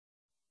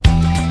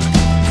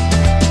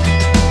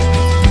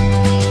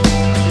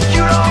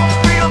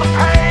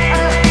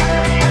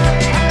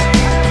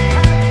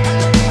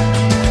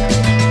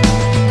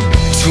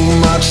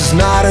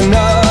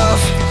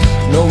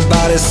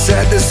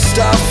said this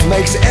stuff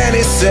makes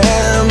any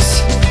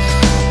sense.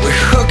 We're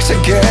hooked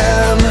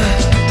again.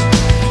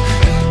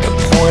 The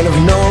point of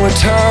no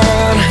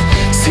return.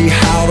 See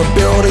how the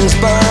buildings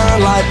burn,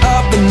 light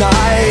up the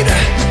night.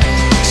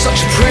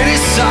 Such a pretty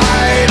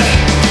sight.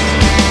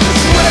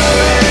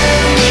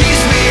 Adrenaline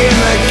keeps me in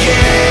the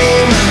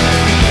game.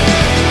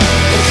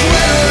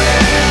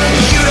 Adrenaline,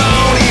 you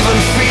don't even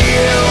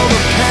feel the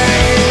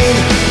pain.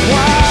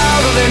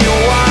 Wilder than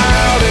your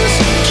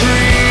wildest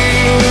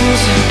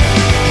dreams.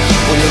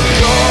 When you're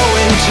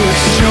going to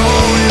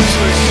extremes,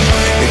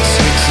 it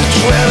takes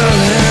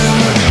adrenaline.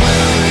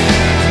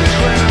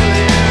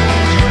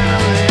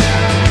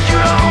 You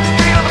don't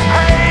feel the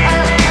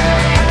pain.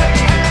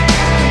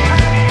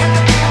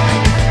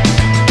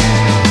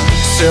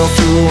 Sail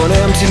through an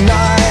empty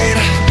night.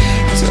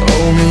 It's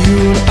only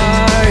you and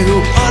I who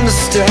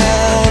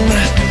understand.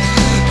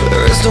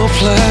 There is no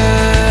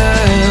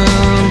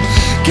plan.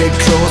 Get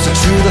closer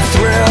to the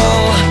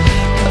thrill.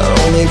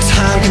 Only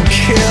time can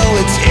kill.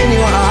 It's in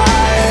your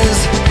eyes.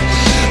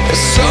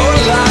 It's so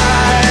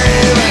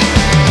alive.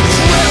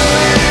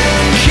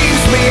 Adrenaline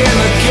keeps me in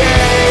the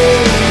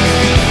game.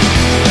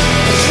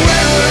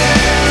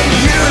 Adrenaline,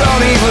 you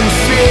don't even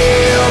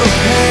feel the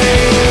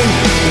pain.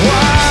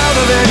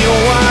 Wilder than your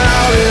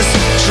wildest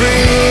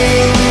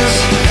dreams.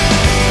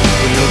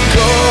 When you're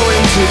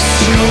going to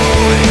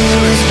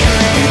extremes,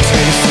 you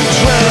taste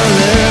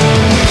adrenaline.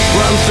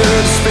 Run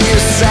through the speed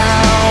of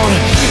sound.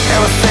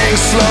 Everything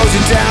slows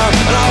you down,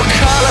 and all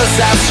colors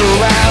that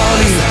surround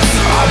you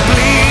are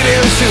bleed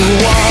into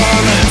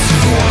one.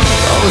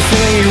 Only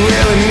thing you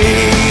really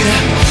need,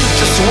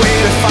 just a way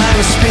to find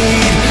the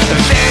speed, and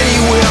then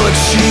you will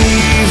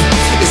achieve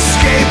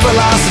escape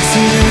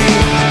velocity.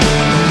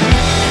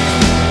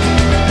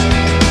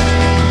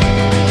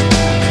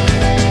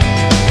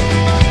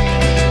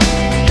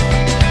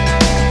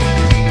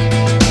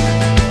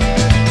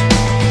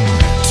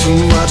 Too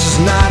much is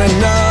not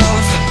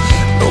enough.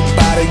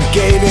 Nobody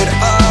gave it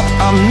up.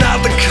 I'm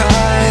not the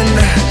kind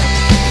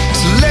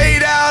to lay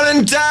down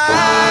and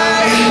die.